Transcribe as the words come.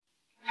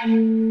Welcome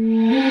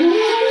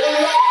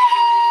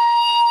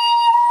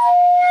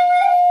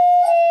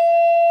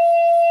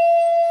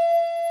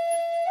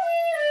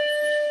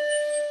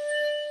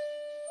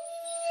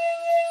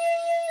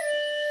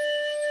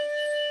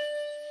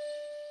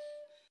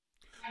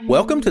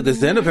to the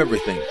Zen of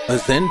Everything, a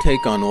Zen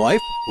take on life,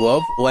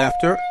 love,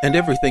 laughter, and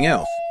everything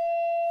else.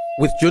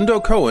 With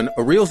Jundo Cohen,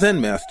 a real Zen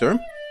master.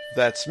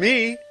 That's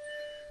me.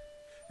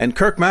 And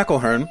Kirk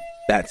McElhearn,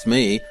 that's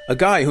me, a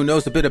guy who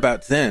knows a bit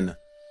about Zen.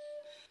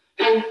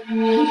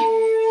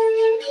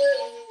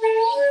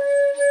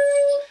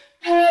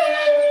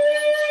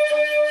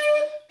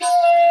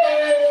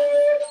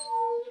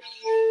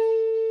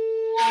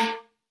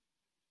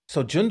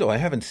 So, Jundo, I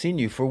haven't seen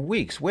you for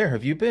weeks. Where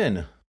have you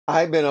been?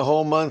 I've been a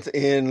whole month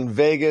in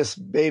Vegas,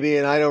 baby,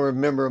 and I don't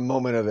remember a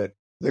moment of it.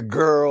 The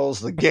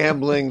girls, the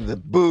gambling, the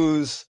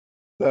booze,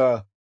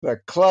 the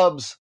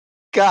clubs.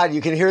 God,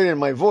 you can hear it in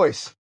my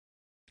voice.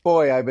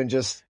 Boy, I've been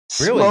just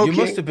Really? smoking.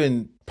 You must have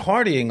been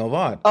partying a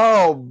lot.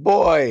 Oh,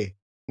 boy.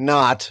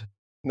 Not.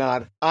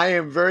 I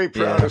am very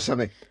proud of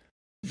something.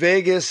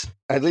 Vegas,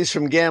 at least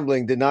from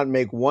gambling, did not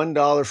make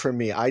 $1 from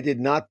me. I did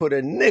not put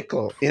a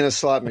nickel in a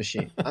slot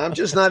machine. I'm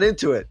just not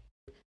into it.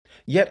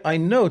 Yet I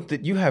note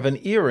that you have an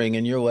earring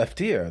in your left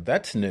ear.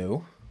 That's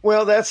new.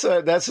 Well, that's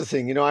the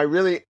thing. You know, I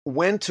really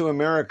went to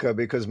America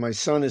because my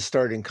son is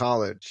starting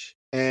college,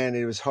 and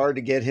it was hard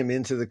to get him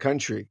into the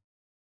country,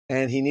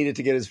 and he needed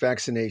to get his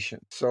vaccination.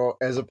 So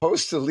as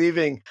opposed to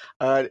leaving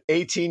an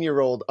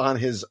 18-year-old on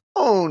his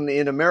own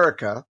in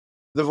America,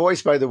 the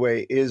voice, by the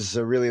way, is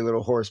really a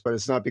little hoarse, but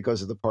it's not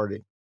because of the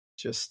party.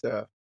 Just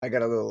I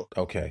got a little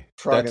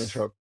frog in the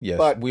throat. Yes,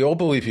 but we all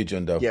believe you,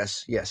 Jundo.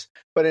 Yes.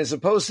 But as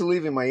opposed to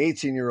leaving my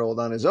 18-year-old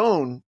on his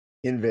own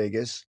in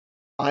Vegas,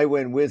 I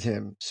went with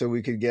him so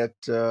we could get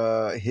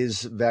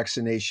his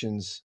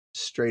vaccinations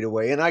straight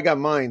away. And I got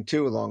mine,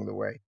 too, along the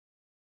way.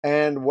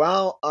 And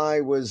while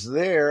I was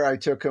there, I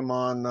took him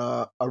on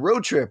a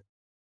road trip,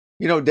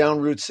 you know,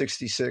 down Route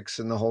 66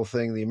 and the whole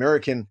thing, the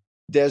American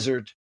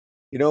desert.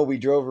 You know, we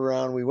drove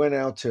around. We went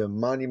out to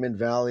Monument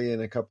Valley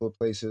and a couple of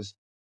places.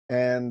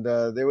 And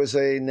there was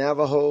a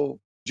Navajo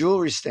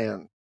jewelry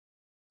stand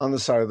on the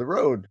side of the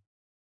road.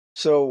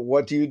 So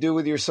what do you do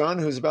with your son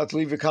who's about to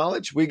leave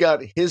college? We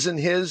got his and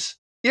his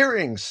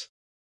earrings.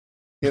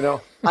 You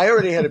know, I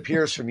already had a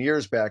pierce from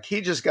years back.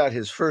 He just got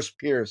his first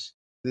pierce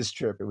this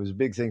trip. It was a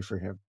big thing for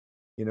him,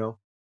 you know.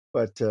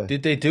 But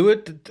did they do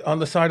it on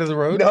the side of the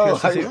road? No,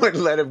 I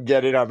wouldn't let him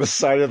get it on the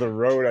side of the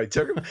road. I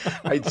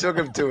took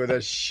him to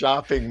the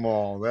shopping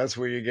mall. That's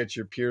where you get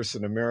your pierce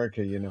in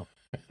America, you know.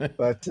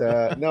 But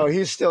no,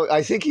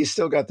 I think he's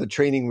still got the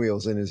training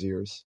wheels in his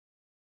ears.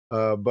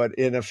 But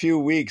in a few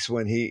weeks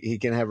when he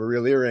can have a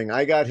real earring,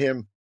 I got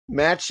him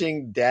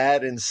matching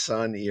dad and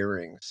son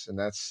earrings. And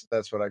that's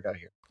what I got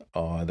here.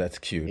 Oh, that's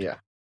cute. Yeah.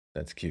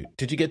 That's cute.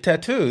 Did you get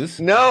tattoos?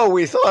 No,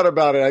 we thought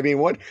about it. I mean,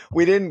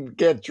 we didn't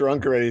get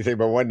drunk or anything,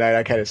 but one night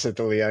I kind of said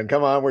to Leon,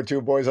 come on, we're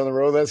two boys on the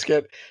road. Let's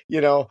get,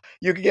 you know,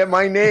 you can get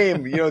my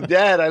name, you know,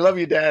 Dad, I love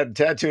you, Dad,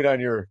 tattooed on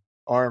your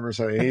arm or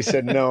something. And he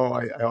said,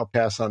 no, I'll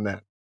pass on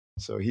that.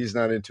 So he's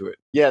not into it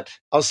yet.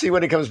 I'll see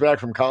when he comes back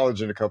from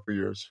college in a couple of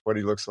years, what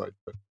he looks like.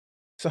 But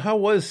so how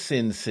was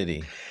Sin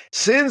City?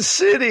 Sin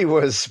City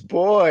was,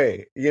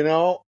 boy, you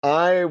know,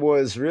 I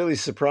was really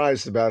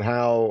surprised about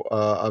how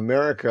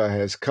America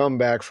has come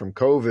back from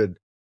COVID,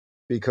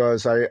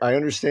 because I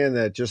understand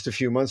that just a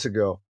few months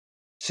ago,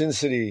 Sin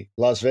City,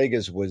 Las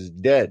Vegas was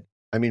dead.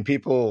 I mean,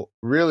 people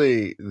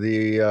really,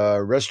 the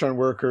restaurant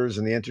workers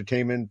and the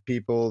entertainment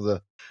people,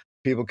 the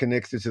people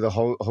connected to the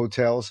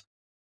hotels,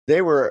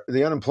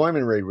 the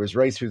unemployment rate was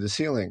right through the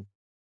ceiling.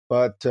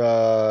 But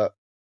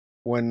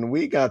when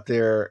we got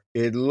there,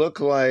 it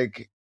looked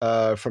like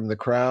from the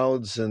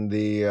crowds and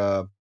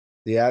the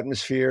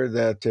atmosphere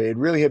that it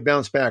really had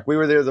bounced back. We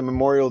were there the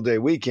Memorial Day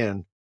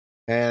weekend,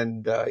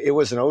 and it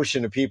was an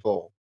ocean of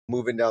people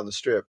moving down the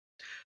strip.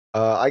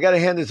 I got to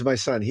hand it to my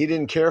son. He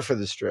didn't care for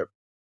the strip.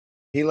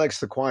 He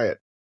likes the quiet,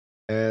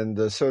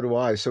 and so do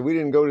I. So we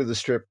didn't go to the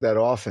strip that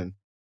often.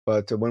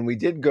 But when we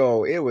did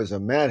go, it was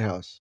a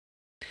madhouse.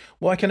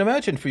 Well, I can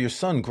imagine for your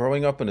son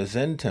growing up in a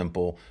Zen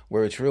temple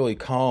where it's really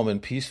calm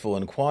and peaceful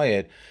and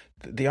quiet,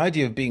 the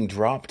idea of being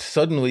dropped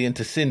suddenly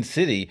into Sin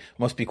City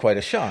must be quite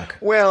a shock.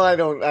 Well, I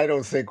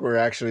don't think we're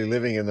actually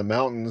living in the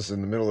mountains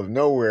in the middle of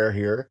nowhere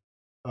here,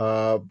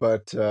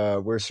 but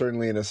we're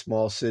certainly in a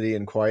small city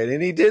and quiet.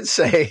 And he did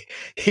say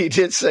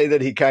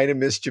that he kind of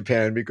missed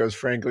Japan because,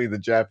 frankly, the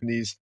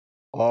Japanese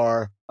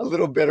are a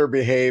little better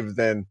behaved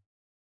than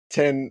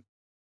 10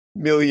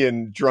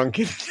 million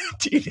drunken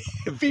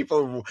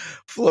people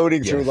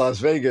floating through Las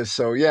Vegas.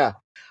 So, yeah,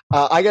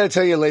 I got to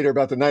tell you later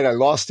about the night I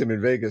lost him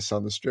in Vegas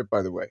on the Strip,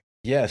 by the way.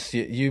 Yes,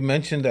 you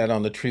mentioned that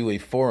on the Tree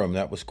Leaf Forum.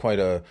 That was quite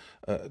an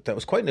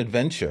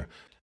adventure.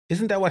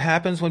 Isn't that what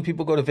happens when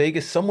people go to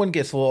Vegas? Someone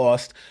gets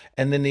lost,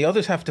 and then the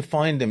others have to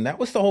find him. That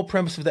was the whole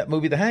premise of that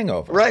movie, The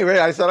Hangover. Right.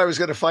 I thought I was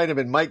going to find him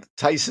in Mike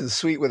Tyson's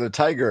Suite with a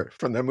Tiger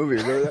from that movie.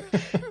 Remember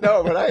that?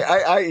 No,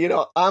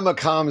 but I'm a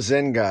calm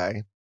Zen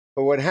guy.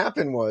 But what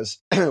happened was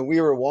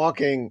we were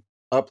walking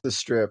up the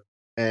Strip,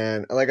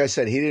 And like I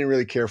said, he didn't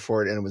really care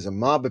for it. And it was a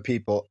mob of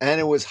people and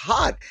it was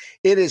hot.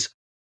 It is.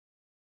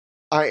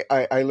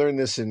 I learned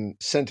this in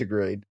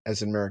centigrade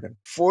as an American.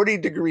 40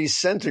 degrees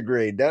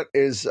centigrade. That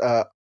is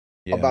about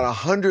Yeah.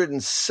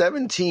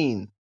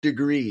 117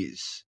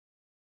 degrees.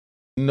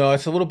 No,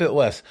 it's a little bit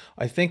less.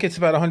 I think it's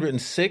about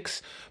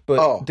 106, but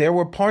Oh, there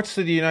were parts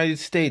of the United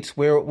States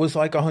where it was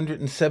like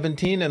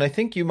 117, and I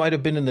think you might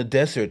have been in the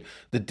desert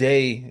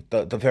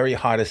the very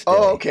hottest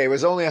oh, day. okay. It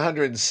was only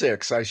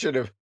 106. I should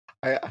have.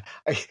 I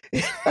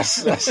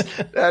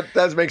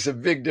that makes a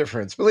big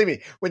difference. Believe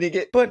me, when you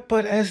get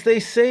But as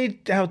they say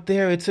out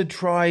there, it's a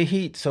dry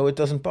heat, so it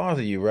doesn't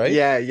bother you, right?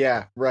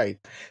 yeah, right.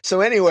 So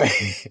anyway,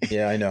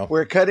 Yeah, I know.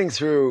 we're cutting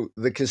through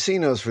the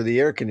casinos for the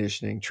air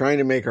conditioning, trying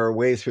to make our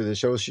way through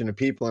this ocean of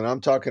people. And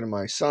I'm talking to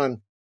my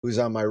son, who's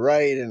on my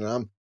right, and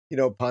I'm,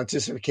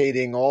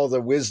 pontificating all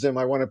the wisdom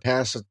I want to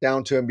pass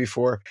down to him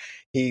before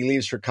he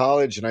leaves for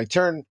college. And I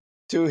turn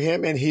to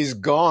him, and he's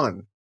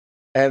gone.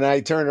 And I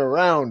turn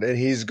around, and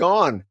he's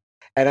gone.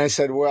 And I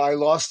said, well, I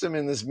lost him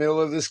in this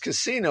middle of this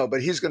casino,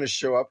 but he's going to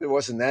show up. It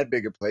wasn't that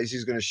big a place.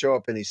 He's going to show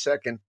up any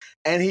second.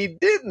 And he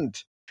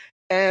didn't.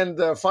 And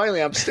finally,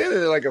 I'm standing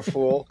there like a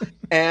fool.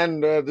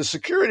 And the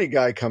security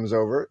guy comes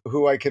over,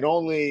 who I can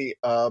only,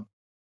 to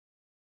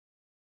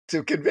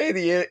convey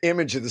the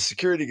image of the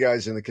security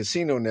guys in the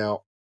casino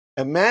now,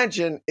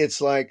 imagine it's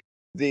like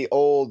the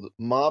old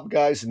mob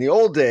guys in the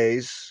old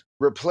days,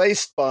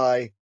 replaced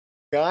by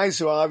guys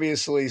who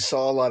obviously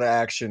saw a lot of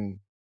action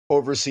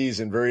overseas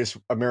in various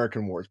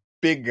American wars.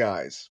 Big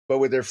guys, but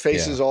with their Yeah,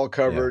 faces all yeah.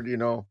 covered,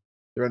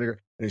 they're under.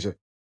 And he said,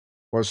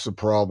 "What's the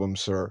problem,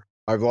 sir?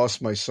 I've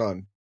lost my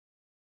son."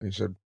 And he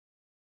said,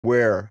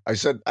 "Where?" I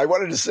said, I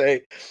wanted to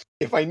say,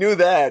 if I knew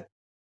that,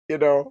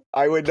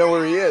 I would know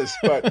where he is.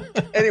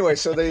 But anyway,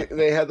 so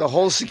they had the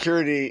whole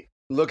security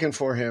looking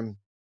for him.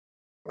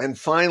 And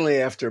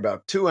finally, after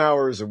about 2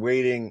 hours of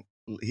waiting,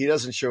 he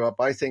doesn't show up.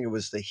 I think it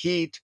was the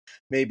heat,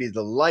 maybe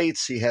the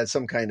lights. He had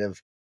some kind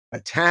of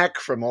attack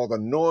from all the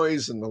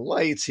noise and the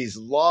lights. He's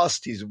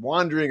lost. He's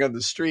wandering on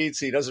the streets.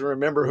 He doesn't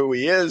remember who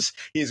he is.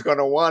 He's going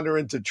to wander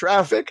into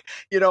traffic.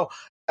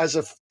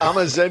 I'm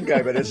a Zen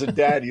guy, but as a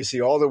dad, you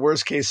see all the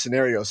worst case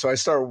scenarios. So I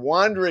start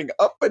wandering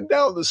up and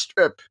down the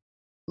strip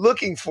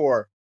looking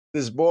for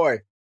this boy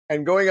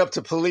and going up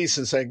to police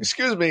and saying,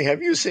 "Excuse me,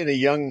 have you seen a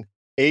young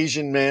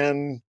Asian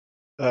man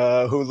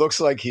who looks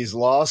like he's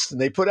lost?"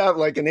 And they put out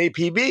like an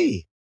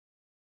APB,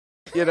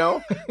 you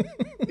know,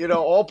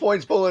 all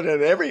points bulletin.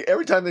 And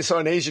every time they saw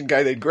an Asian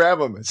guy, they'd grab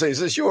him and say, "Is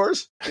this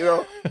yours?"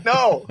 No,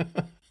 no,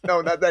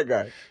 not that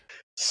guy.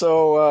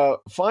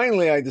 So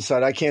finally, I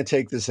decided I can't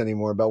take this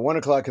anymore. About 1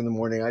 o'clock in the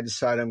morning, I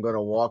decided I'm going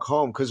to walk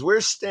home because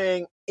we're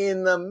staying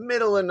in the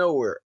middle of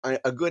nowhere.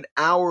 A good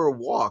hour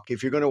walk.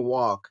 If you're going to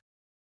walk,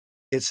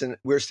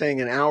 we're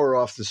staying an hour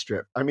off the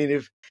strip. I mean,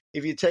 if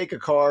you take a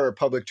car or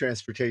public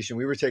transportation,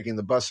 we were taking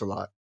the bus a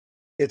lot.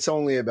 It's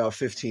only about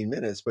 15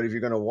 minutes, but if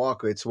you're going to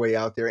walk, it's way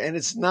out there, and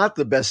it's not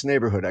the best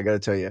neighborhood. I got to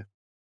tell you,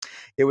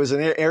 it was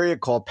an area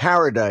called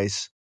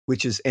Paradise,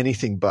 which is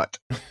anything but.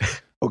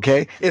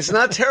 Okay, it's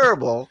not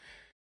terrible,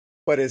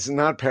 but it's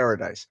not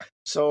paradise.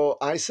 So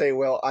I say,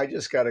 well, I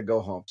just got to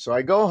go home. So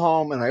I go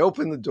home and I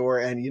open the door,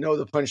 and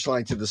the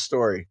punchline to the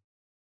story.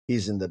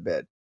 He's in the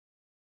bed,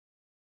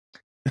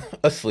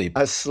 Asleep.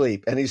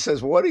 asleep. And he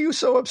says, "What are you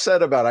so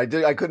upset about?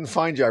 I couldn't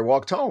find you. I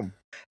walked home."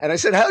 And I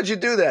said, "How'd you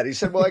do that?" He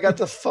said, "Well, I got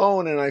the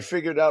phone and I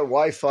figured out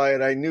Wi-Fi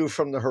and I knew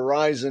from the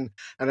horizon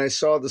and I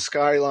saw the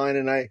skyline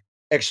and I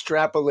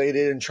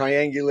extrapolated and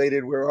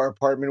triangulated where our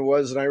apartment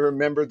was and I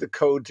remembered the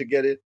code to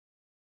get it."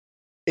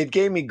 It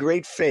gave me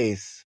great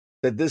faith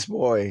that this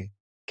boy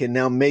can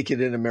now make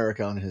it in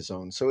America on his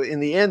own. So in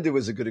the end, it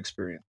was a good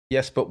experience.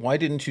 Yes, but why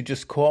didn't you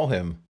just call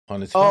him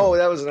on his Oh, phone?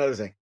 that was another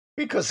thing.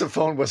 Because the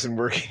phone wasn't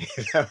working.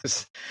 That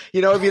was,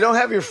 if you don't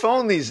have your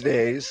phone these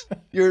days,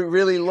 you're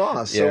really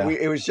lost. So Yeah.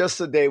 it was just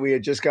the day we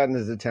had just gotten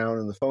into town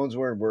and the phones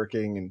weren't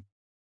working.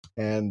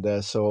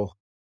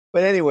 But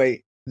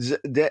anyway,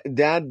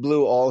 Dad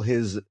blew all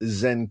his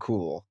Zen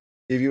cool.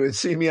 If you had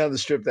seen me on the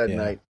strip that Yeah.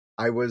 night,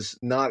 I was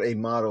not a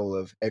model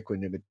of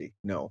equanimity.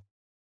 No.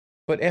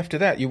 But after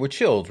that, you were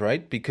chilled,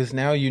 right? Because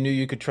now you knew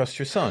you could trust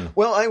your son.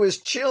 Well, I was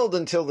chilled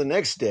until the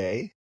next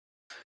day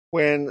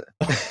when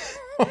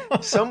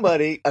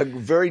somebody, a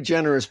very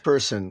generous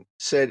person,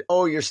 said,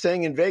 "Oh, you're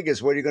staying in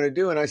Vegas. What are you going to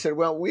do?" And I said,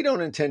 "Well, we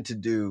don't intend to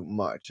do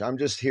much. I'm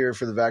just here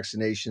for the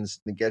vaccinations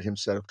to get him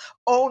set up."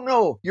 "Oh,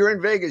 no, you're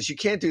in Vegas. You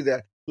can't do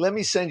that. Let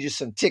me send you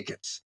some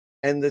tickets."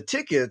 And the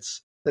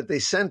tickets that they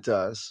sent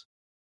us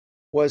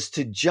was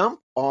to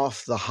jump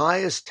off the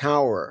highest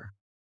tower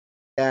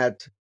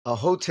at a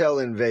hotel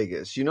in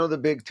Vegas. You know the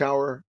big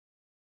tower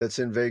that's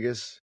in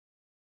Vegas?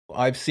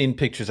 I've seen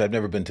pictures. I've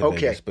never been to Okay.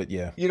 Vegas, but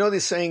yeah. You know the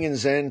saying in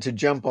Zen to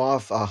jump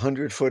off a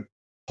 100-foot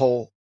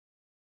pole?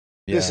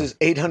 This Yeah. is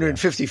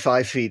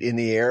 855 feet in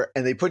the air,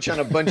 and they put you on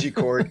a bungee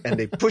cord and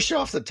they push you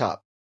off the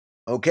top.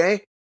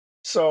 Okay?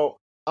 So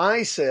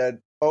I said,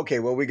 okay,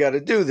 well, we got to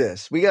do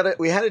this. We had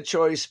a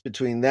choice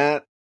between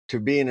that to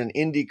be in an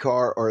Indy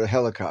car or a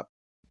helicopter.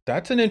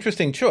 That's an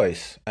interesting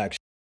choice, actually.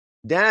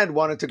 Dad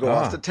wanted to go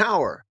off the Ah,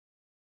 tower,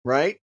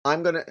 right?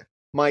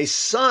 My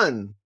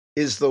son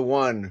is the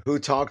one who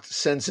talked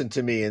sense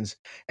into me. And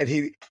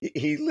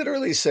he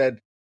literally said,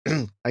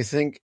 I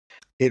think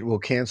it will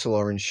cancel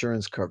our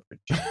insurance coverage.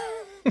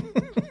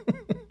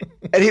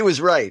 And he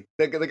was right.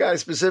 The guy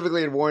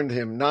specifically had warned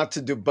him not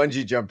to do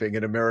bungee jumping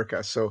in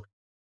America. So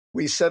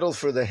we settled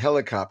for the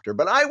helicopter,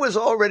 but I was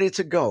all ready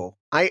to go.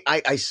 I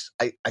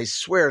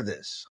swear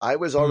this. I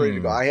was all ready to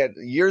go. hmm. I had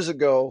years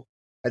ago,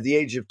 at the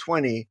age of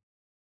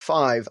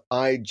 25,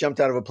 I jumped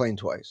out of a plane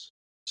twice.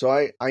 So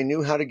I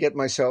knew how to get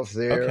myself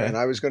there, and Okay.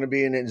 I was going to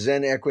be in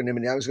Zen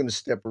equanimity. I was going to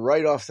step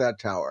right off that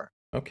tower.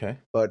 Okay.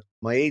 But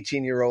my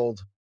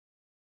 18-year-old,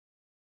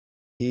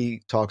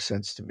 he talks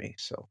sense to me.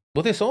 So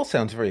Well, this all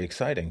sounds very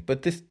exciting,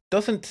 but this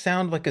doesn't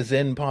sound like a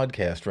Zen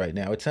podcast right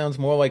now. It sounds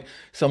more like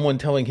someone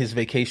telling his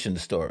vacation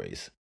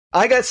stories.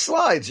 I got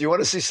slides. You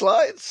want to see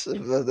slides?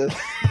 No,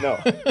 no.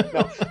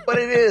 But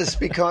it is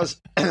because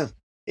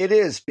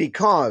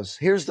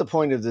here's the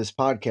point of this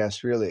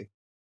podcast, really.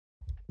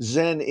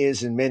 Zen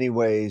is in many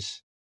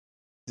ways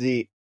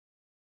the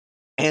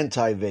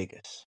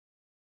anti-Vegas.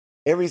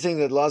 Everything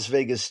that Las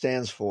Vegas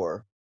stands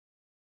for,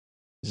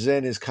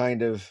 Zen is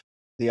kind of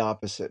the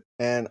opposite.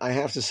 And I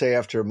have to say,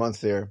 after a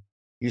month there,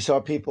 you saw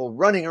people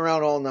running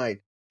around all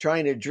night,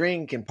 trying to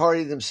drink and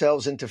party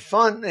themselves into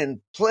fun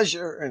and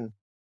pleasure. And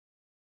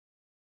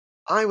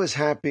I was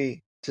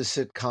happy to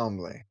sit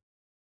calmly.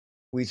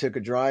 We took a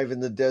drive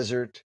in the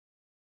desert.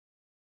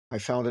 I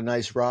found a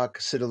nice rock,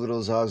 sit a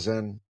little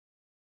zazen.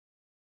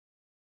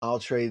 I'll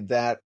trade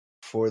that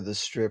for the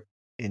strip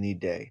any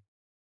day.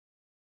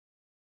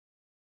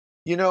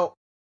 You know,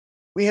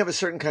 we have a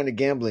certain kind of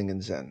gambling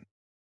in Zen.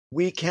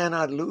 We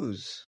cannot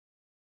lose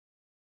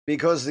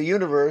because the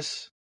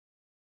universe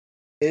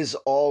is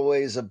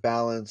always a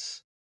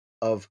balance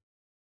of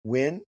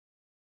win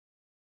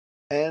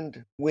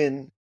and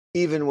win,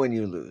 even when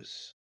you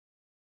lose.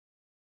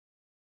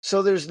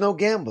 So there's no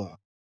gamble.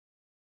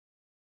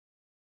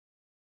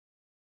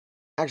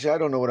 Actually, I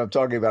don't know what I'm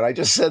talking about. I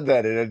just said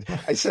that. And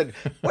I said,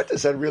 what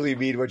does that really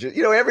mean?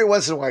 Every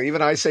once in a while,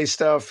 even I say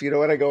stuff,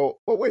 and I go,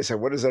 well, wait a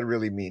second, what does that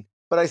really mean?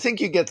 But I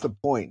think you get the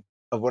point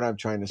of what I'm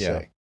trying to Yeah.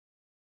 say.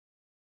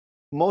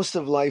 Most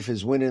of life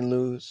is win and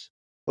lose.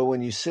 But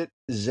when you sit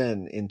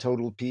Zen in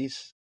total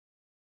peace,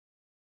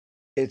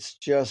 it's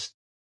just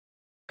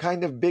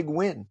kind of big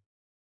win.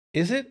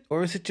 Is it?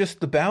 Or is it just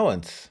the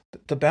balance?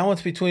 The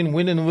balance between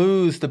win and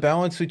lose, the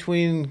balance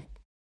between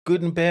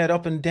good and bad,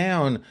 up and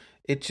down.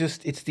 It's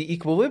the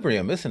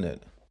equilibrium, isn't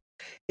it?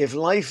 If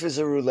life is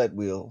a roulette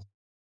wheel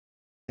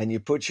and you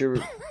put your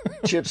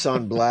chips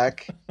on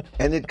black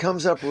and it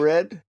comes up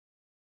red,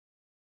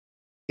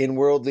 in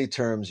worldly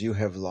terms, you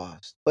have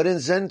lost. But in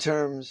Zen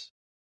terms,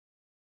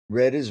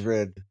 red is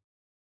red,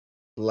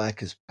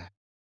 black is black.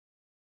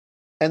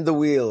 And the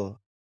wheel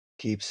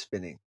keeps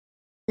spinning.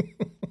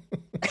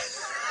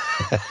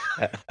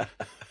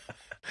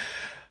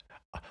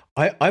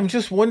 I'm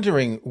just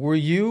wondering, were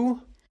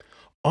you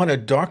on a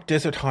dark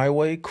desert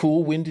highway,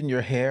 cool wind in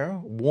your hair,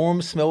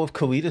 warm smell of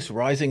colitas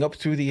rising up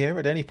through the air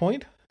at any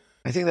point?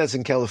 I think that's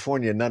in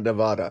California, not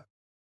Nevada.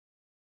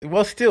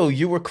 Well, still,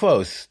 you were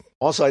close.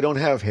 Also, I don't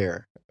have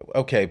hair.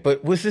 Okay,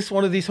 but was this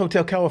one of these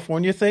Hotel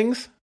California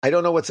things? I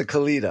don't know what's a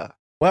Kalita.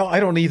 Well,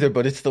 I don't either,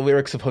 but it's the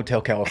lyrics of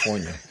Hotel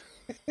California.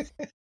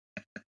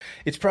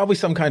 It's probably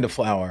some kind of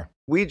flower.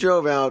 We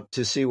drove out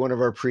to see one of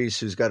our priests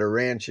who's got a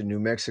ranch in New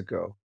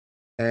Mexico.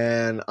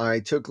 And I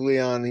took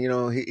Leon,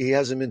 he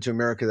hasn't been to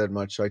America that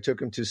much. So I took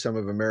him to some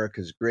of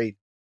America's great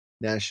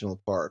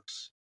national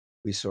parks.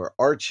 We saw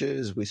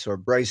Arches, we saw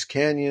Bryce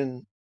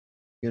Canyon,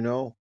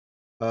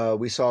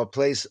 we saw a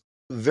place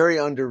very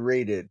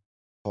underrated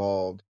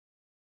called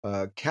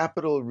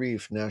Capitol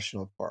Reef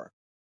National Park.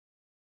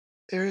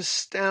 They're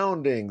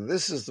astounding.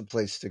 This is the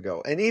place to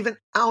go. And even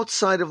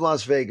outside of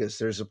Las Vegas,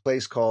 there's a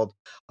place called,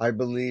 I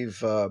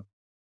believe,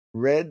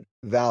 Red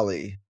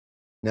Valley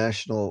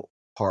National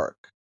Park.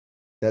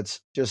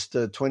 That's just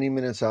 20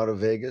 minutes out of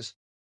Vegas.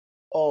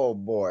 Oh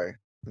boy,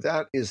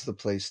 that is the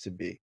place to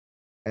be.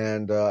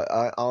 And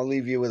I'll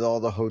leave you with all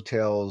the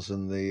hotels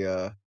and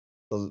the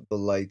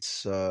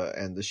lights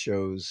and the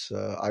shows.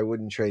 I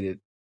wouldn't trade it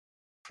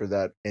for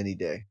that any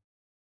day.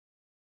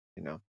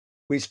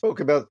 We spoke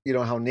about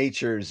how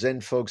nature,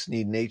 Zen folks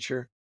need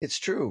nature. It's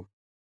true.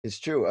 It's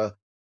true.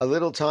 A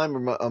little time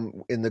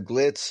in the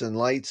glitz and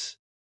lights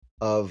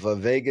of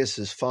Vegas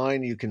is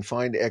fine. You can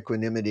find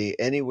equanimity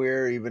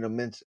anywhere, even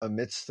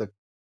amidst the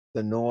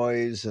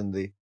noise and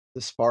the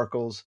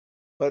sparkles.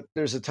 But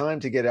there's a time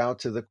to get out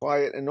to the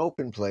quiet and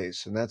open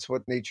place, and that's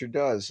what nature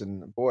does.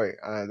 And boy,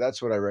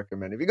 that's what I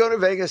recommend. If you go to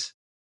Vegas,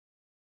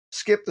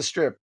 skip the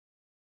strip,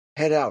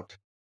 head out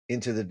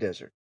into the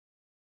desert.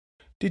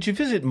 Did you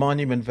visit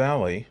Monument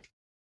Valley?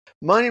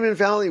 Monument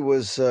Valley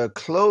was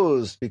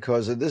closed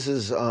because this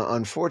is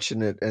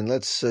unfortunate, and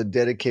let's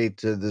dedicate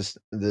to this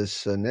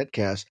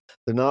netcast.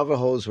 The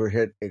Navajos were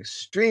hit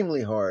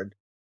extremely hard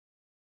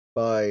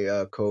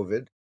by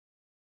COVID,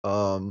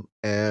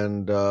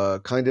 and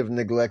kind of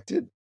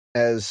neglected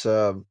as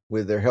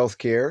with their health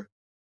care,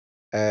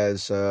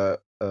 as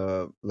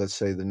let's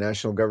say, the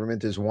national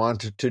government is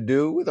wont to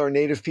do with our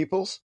native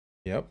peoples.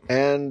 Yep.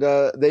 And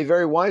they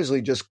very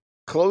wisely just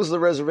closed the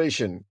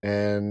reservation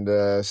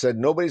and said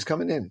nobody's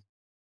coming in.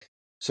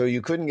 So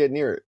you couldn't get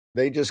near it.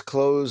 They just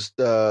closed.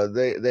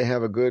 They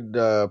have a good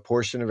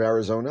portion of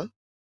Arizona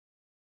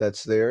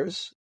that's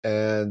theirs,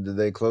 and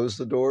they closed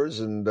the doors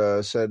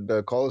and said,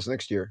 "Call us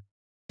next year."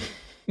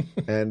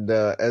 And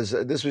as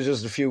this was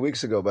just a few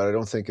weeks ago, but I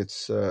don't think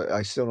it's.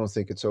 I still don't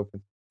think it's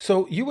open.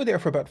 So you were there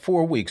for about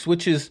 4 weeks,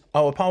 which is,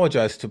 I'll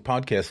apologize to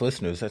podcast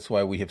listeners. That's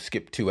why we have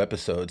skipped 2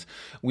 episodes.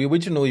 We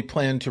originally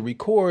planned to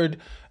record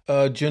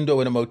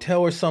Jundo in a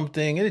motel or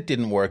something, and it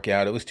didn't work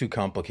out. It was too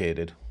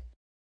complicated.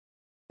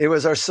 It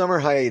was our summer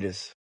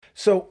hiatus.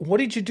 So what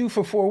did you do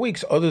for 4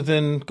 weeks other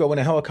than go in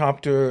a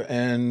helicopter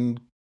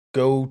and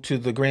go to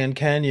the Grand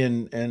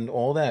Canyon and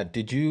all that?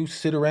 Did you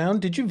sit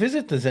around? Did you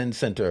visit the Zen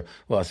Center,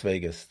 Las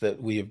Vegas,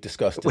 that we have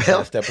discussed in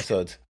past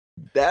episodes?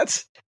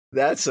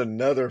 That's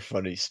another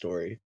funny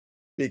story,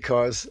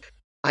 because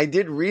I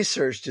did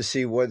research to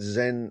see what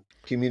Zen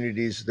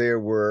communities there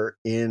were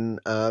in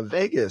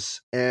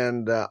Vegas,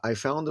 and I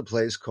found a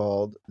place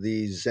called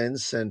the Zen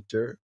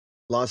Center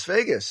Las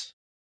Vegas.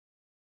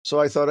 So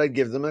I thought I'd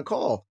give them a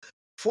call.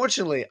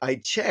 Fortunately, I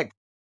checked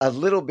a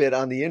little bit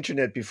on the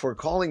internet before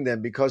calling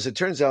them, because it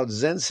turns out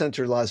Zen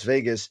Center Las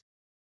Vegas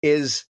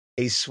is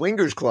a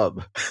swingers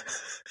club.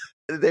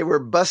 They were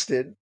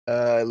busted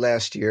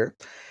last year,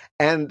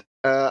 and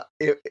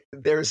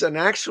there's an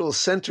actual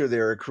center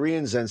there, a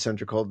Korean Zen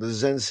center called the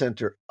Zen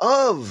Center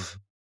of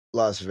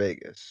Las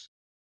Vegas,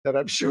 that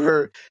I'm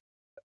sure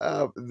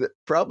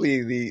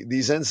probably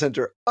the Zen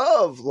Center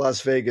of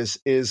Las Vegas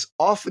is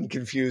often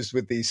confused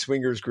with the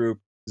swingers group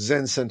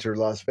Zen Center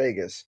Las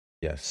Vegas.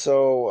 Yes.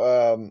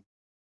 So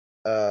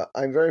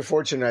I'm very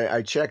fortunate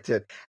I checked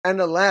it.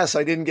 And alas,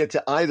 I didn't get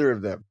to either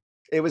of them.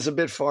 It was a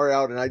bit far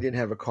out, and I didn't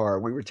have a car.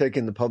 We were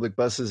taking the public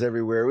buses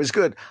everywhere. It was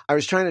good. I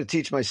was trying to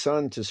teach my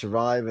son to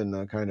survive in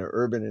the kind of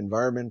urban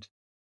environment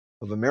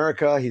of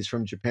America. He's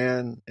from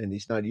Japan, and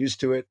he's not used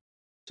to it.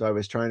 So I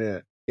was trying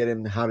to get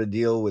him how to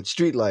deal with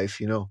street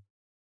life,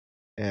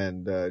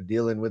 and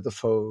dealing with the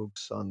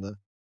folks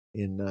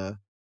in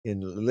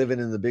living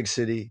in the big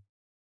city.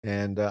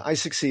 And I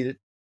succeeded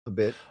a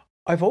bit.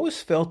 I've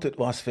always felt that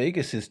Las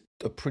Vegas is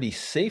a pretty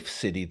safe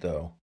city,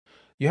 though.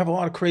 You have a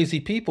lot of crazy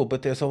people,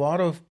 but there's a lot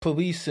of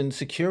police and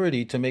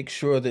security to make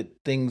sure that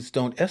things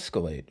don't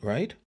escalate,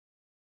 right?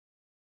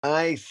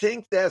 I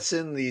think that's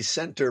in the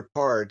center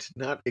part,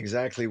 not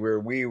exactly where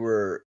we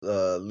were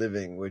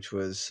living, which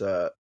was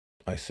I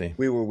see.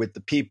 We were with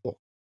the people.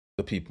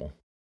 The people.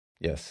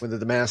 Yes. With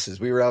the masses.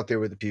 We were out there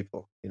with the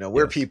people.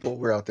 We're people.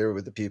 We're out there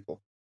with the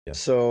people. Yes.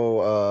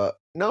 So,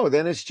 no,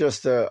 then it's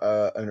just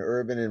an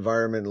urban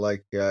environment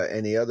like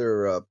any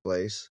other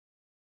place.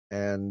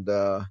 And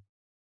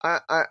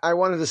I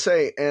wanted to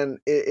say, and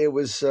it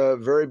was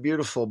very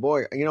beautiful.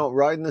 Boy,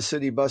 riding the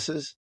city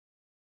buses,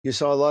 you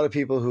saw a lot of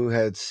people who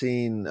had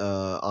seen,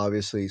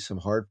 obviously, some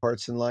hard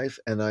parts in life.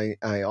 And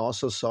I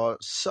also saw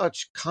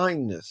such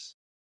kindness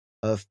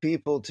of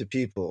people to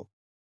people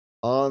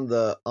on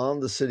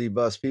the city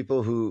bus,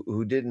 people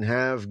who didn't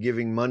have,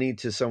 giving money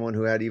to someone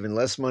who had even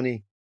less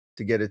money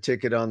to get a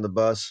ticket on the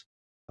bus.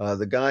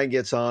 The guy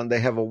gets on. They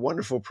have a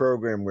wonderful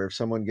program where if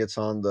someone gets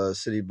on the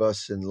city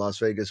bus in Las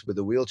Vegas with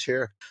a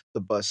wheelchair, the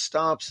bus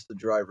stops, the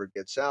driver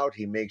gets out,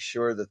 he makes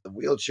sure that the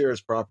wheelchair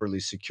is properly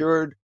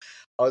secured.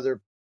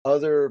 Other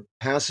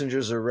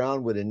passengers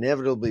around would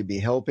inevitably be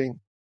helping,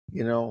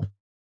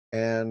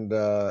 and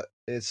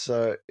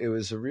it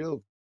was a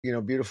real,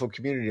 beautiful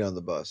community on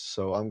the bus.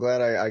 So I'm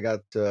glad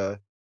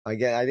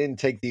I didn't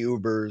take the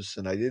Ubers,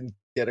 and I didn't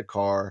get a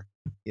car.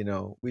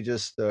 We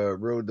just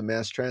rode the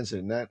mass transit,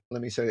 and that,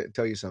 let me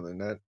tell you something,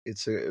 that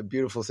it's a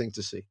beautiful thing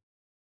to see.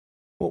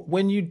 Well,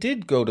 when you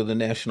did go to the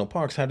national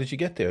parks, how did you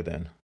get there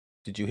then?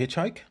 Did you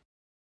hitchhike?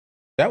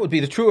 That would be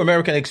the true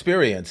American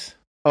experience.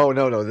 Oh,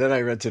 no. Then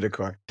I rented a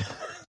car.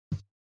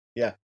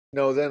 Yeah.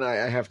 No, then I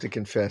have to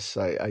confess,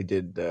 I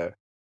did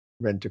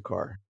rent a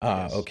car.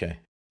 Yes. Okay.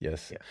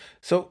 Yes. Yeah.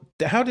 So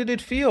how did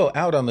it feel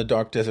out on the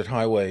dark desert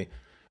highway,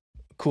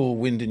 cool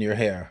wind in your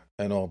hair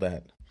and all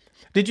that?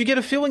 Did you get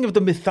a feeling of the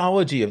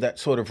mythology of that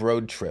sort of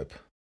road trip?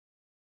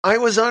 I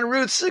was on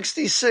Route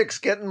 66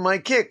 getting my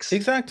kicks.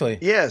 Exactly.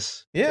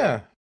 Yes.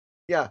 Yeah.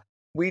 Yeah.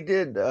 We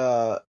did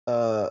quite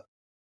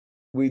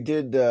a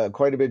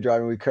bit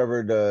driving. We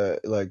covered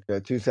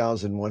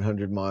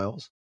 2,100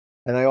 miles.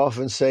 And I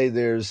often say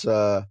there's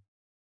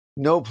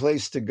no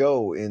place to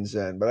go in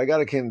Zen. But I got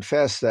to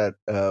confess that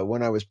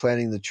when I was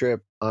planning the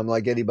trip, I'm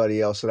like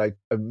anybody else, that I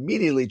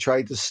immediately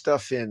tried to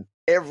stuff in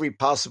every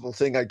possible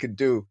thing I could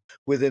do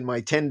within my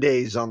 10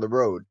 days on the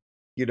road.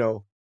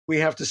 We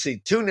have to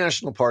see 2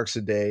 national parks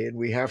a day, and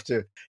we have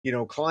to,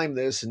 climb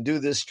this and do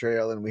this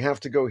trail, and we have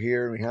to go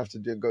here, and we have to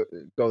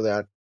go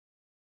that.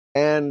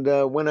 And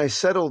when I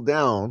settled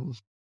down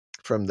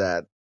from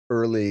that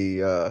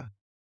early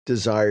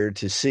desire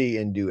to see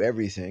and do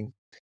everything,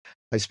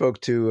 I spoke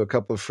to a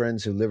couple of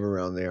friends who live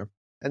around there,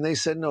 and they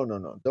said, no,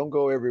 don't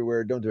go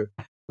everywhere. Don't do it.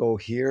 Go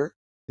here.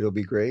 It'll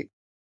be great.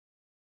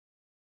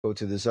 go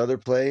to this other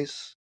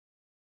place.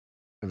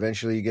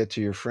 Eventually you get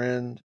to your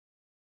friend,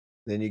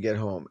 then you get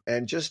home.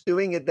 And just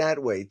doing it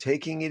that way,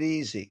 taking it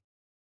easy,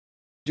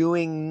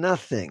 doing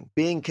nothing,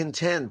 being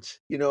content.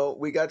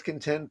 We got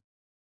content.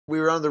 We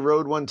were on the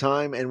road one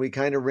time and we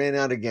kind of ran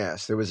out of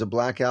gas. There was a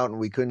blackout and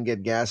we couldn't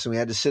get gas and we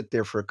had to sit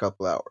there for a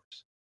couple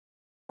hours.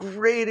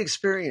 Great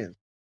experience.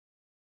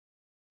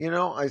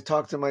 I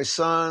talked to my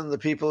son, the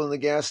people in the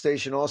gas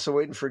station also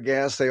waiting for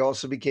gas. They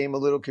also became a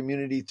little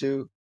community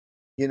too.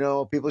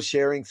 People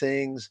sharing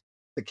things.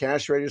 The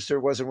cash register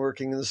wasn't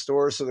working in the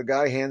store, so the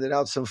guy handed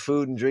out some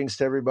food and drinks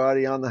to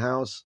everybody on the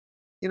house.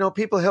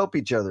 People help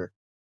each other.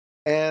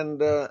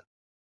 And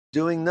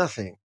doing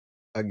nothing,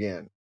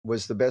 again,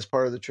 was the best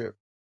part of the trip.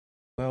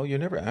 Well, you're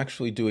never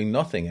actually doing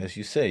nothing, as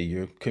you say.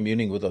 You're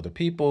communing with other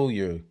people,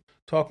 you're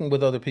talking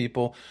with other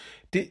people.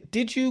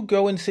 Did you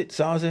go and sit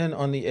zazen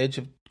on the edge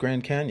of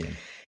Grand Canyon?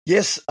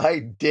 Yes, I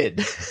did.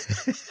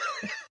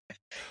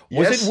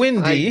 Was it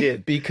windy? I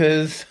did.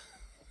 Because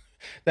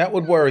that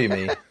would worry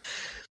me.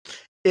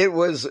 It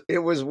was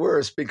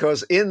worse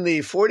because in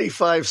the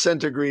 45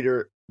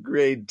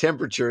 centigrade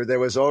temperature, there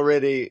was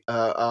already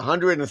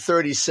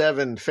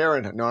 137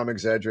 Fahrenheit. No, I'm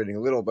exaggerating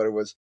a little, but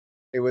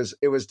it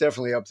was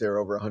definitely up there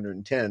over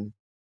 110.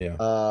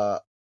 Yeah.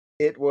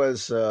 It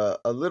was a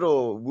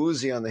little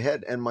woozy on the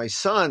head, and my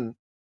son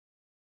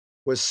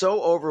was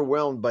so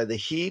overwhelmed by the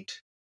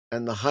heat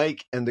and the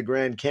hike and the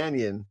Grand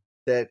Canyon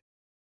that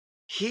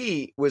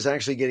he was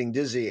actually getting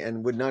dizzy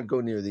and would not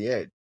go near the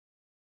edge.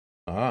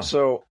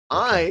 So okay.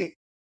 I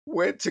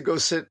went to go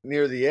sit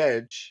near the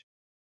edge,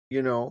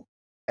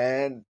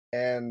 and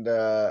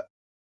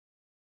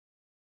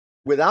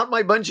without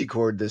my bungee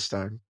cord this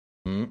time,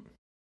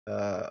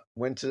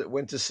 went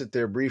to sit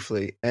there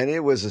briefly, and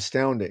it was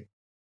astounding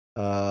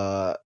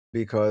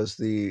because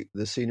the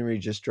scenery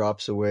just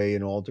drops away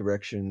in all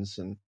directions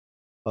and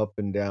up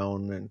and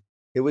down, and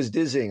it was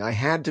dizzying. I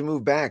had to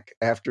move back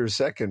after a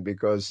second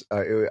because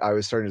I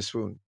was starting to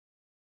swoon.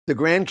 The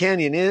Grand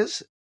Canyon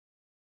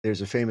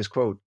there's a famous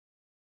quote,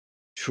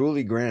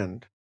 truly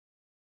grand.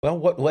 Well,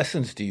 what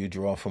lessons do you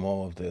draw from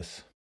all of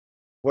this?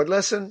 What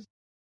lesson?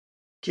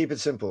 Keep it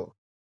simple.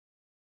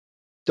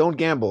 Don't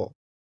gamble.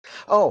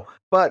 Oh,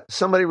 but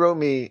somebody wrote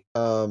me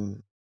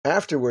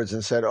afterwards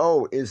and said,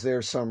 is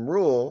there some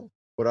rule,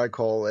 what I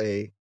call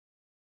a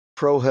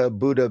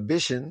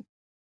prohibition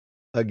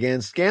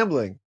against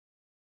gambling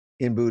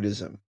in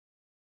Buddhism?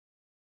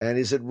 And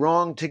is it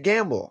wrong to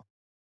gamble?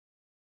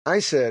 I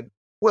said,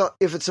 well,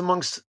 if it's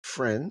amongst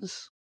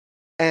friends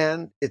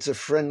and it's a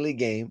friendly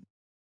game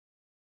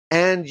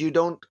and you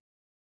don't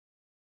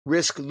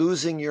risk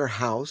losing your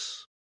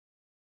house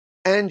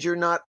and you're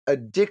not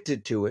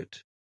addicted to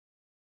it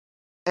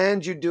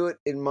and you do it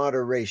in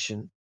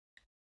moderation,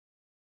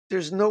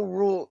 there's no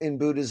rule in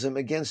Buddhism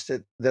against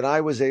it that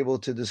I was able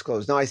to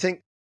disclose. Now, I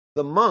think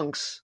the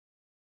monks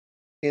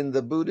in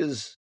the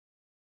Buddha's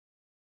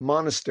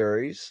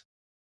monasteries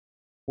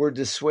were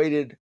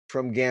dissuaded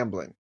from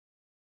gambling.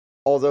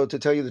 Although, to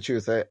tell you the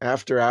truth,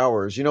 after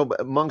hours,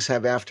 monks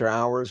have after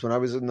hours. When I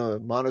was in the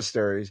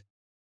monasteries,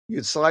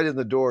 you'd slide in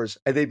the doors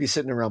and they'd be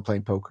sitting around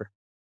playing poker.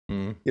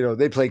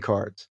 They play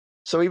cards.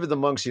 So even the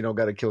monks,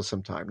 got to kill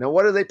some time. Now,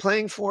 what are they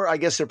playing for? I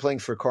guess they're playing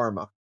for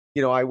karma.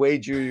 I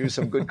wager you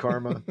some good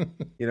karma.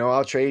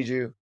 I'll trade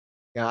you.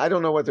 Yeah, I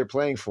don't know what they're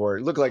playing for.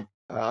 It looked like,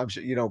 I'm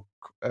sure,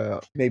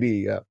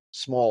 maybe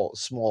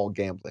small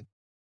gambling.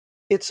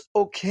 It's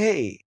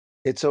okay.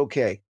 It's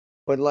okay.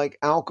 But like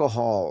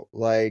alcohol,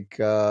 like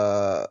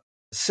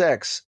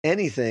sex,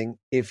 anything,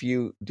 if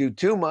you do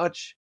too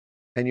much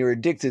and you're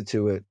addicted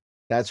to it,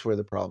 that's where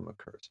the problem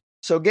occurs.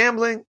 So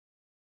gambling,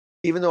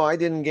 even though I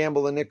didn't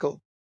gamble a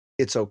nickel,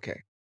 it's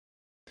okay.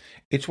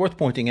 It's worth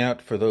pointing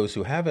out for those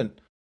who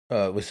haven't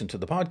listened to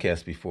the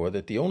podcast before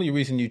that the only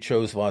reason you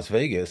chose Las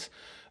Vegas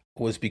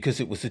was because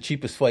it was the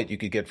cheapest flight you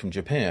could get from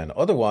Japan.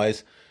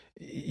 Otherwise,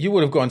 you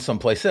would have gone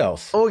someplace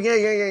else. Oh,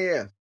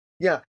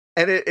 yeah.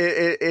 And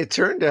it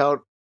turned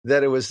out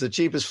that it was the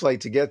cheapest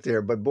flight to get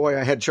there. But boy,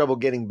 I had trouble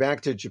getting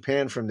back to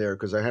Japan from there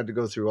because I had to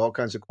go through all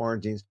kinds of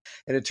quarantines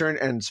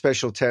and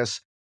special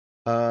tests.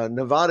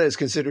 Nevada is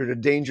considered a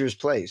dangerous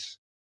place.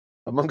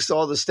 Amongst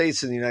all the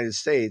states in the United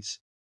States,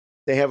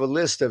 they have a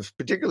list of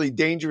particularly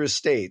dangerous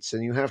states,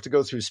 and you have to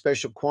go through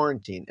special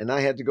quarantine. And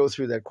I had to go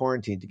through that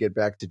quarantine to get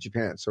back to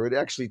Japan. So it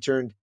actually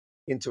turned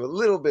into a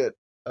little bit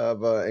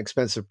of an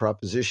expensive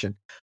proposition.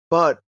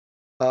 But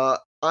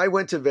I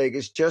went to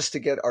Vegas just to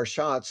get our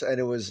shots, and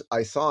it was,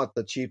 I thought,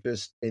 the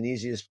cheapest and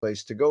easiest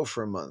place to go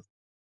for a month.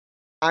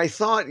 I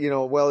thought,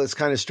 it's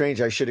kind of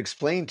strange. I should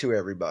explain to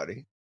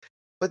everybody.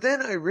 But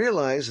then I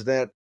realized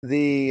that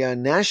the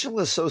National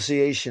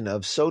Association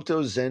of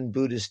Soto Zen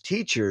Buddhist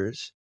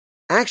Teachers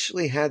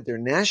actually had their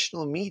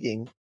national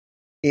meeting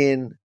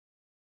in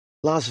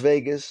Las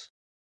Vegas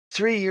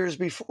 3 years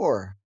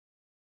before.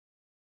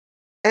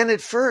 And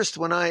at first,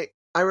 when I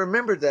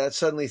remembered that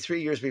suddenly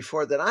 3 years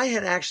before, that I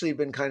had actually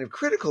been kind of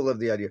critical of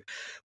the idea.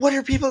 What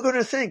are people going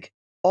to think?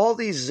 All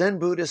these Zen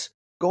Buddhists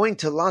going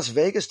to Las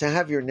Vegas to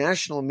have your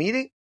national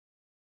meeting?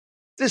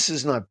 This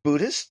is not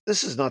Buddhist.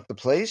 This is not the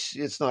place.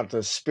 It's not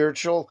the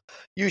spiritual.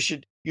 You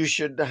should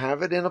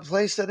have it in a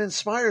place that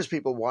inspires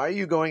people. Why are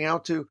you going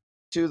out to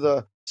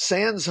the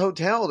Sands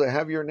Hotel to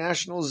have your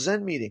national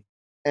Zen meeting?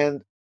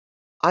 And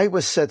I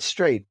was set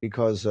straight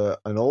because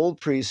an old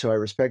priest who I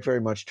respect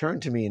very much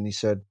turned to me and he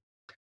said,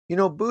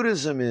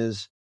 Buddhism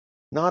is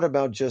not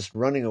about just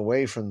running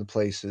away from the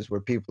places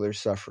where people are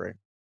suffering.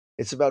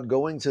 It's about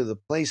going to the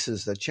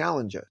places that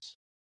challenge us.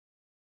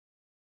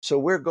 So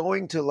we're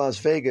going to Las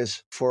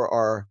Vegas for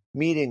our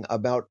meeting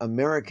about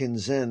American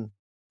Zen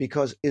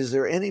because is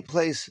there any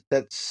place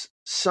that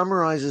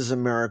summarizes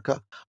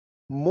America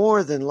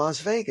more than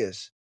Las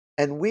Vegas?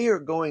 And we are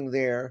going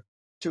there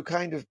to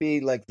kind of be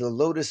like the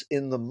lotus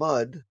in the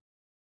mud,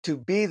 to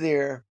be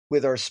there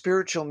with our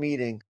spiritual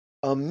meeting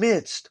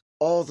amidst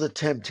all the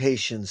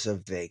temptations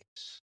of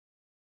Vegas.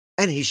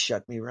 And he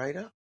shut me right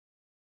up.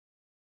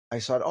 I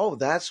thought, oh,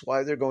 that's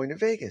why they're going to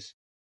Vegas.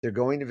 They're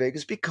going to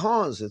Vegas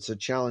because it's a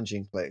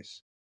challenging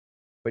place.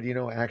 But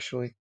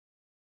actually,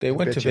 they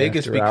went to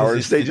Vegas after because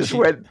hours, they just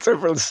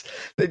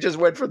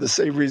went for the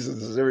same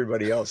reasons as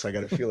everybody else. I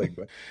got a feeling.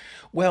 But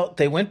well,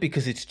 they went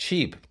because it's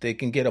cheap. They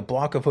can get a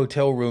block of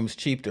hotel rooms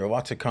cheap. There are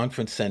lots of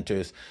conference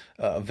centers.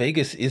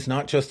 Vegas is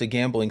not just a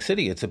gambling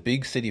city; it's a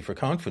big city for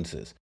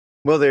conferences.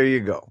 Well, there you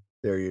go.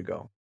 There you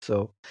go.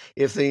 So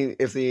if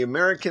the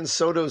American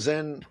Soto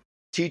Zen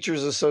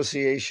Teachers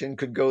Association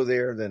could go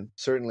there, then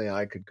certainly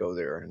I could go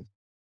there.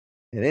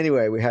 And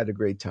anyway, we had a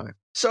great time.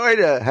 Sorry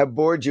to have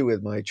bored you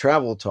with my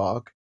travel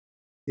talk.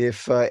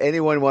 If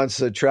anyone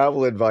wants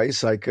travel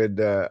advice, I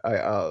could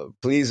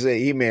please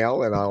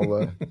email, and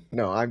I'll.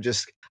 No, I'm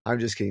just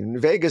kidding.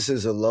 Vegas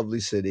is a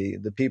lovely city.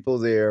 The people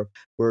there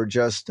were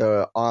just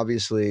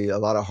obviously a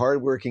lot of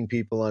hardworking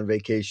people on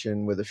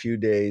vacation with a few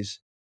days,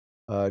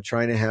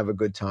 trying to have a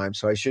good time.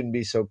 So I shouldn't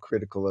be so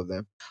critical of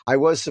them. I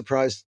was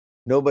surprised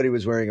nobody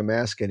was wearing a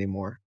mask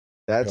anymore.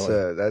 That's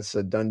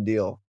a done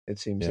deal. It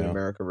seems in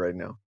America right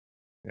now.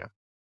 Yeah.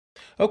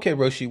 Okay,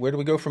 Roshi, where do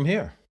we go from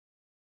here?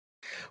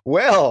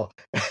 Well,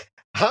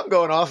 I'm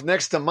going off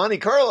next to Monte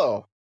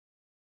Carlo.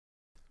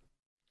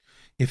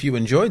 If you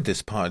enjoyed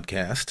this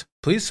podcast,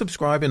 please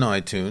subscribe in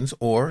iTunes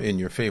or in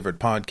your favorite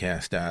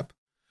podcast app.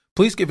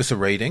 Please give us a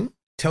rating.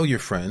 Tell your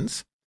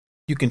friends.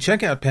 You can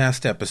check out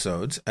past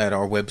episodes at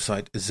our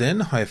website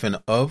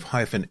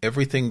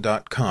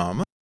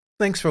zen-of-everything.com.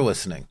 Thanks for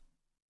listening.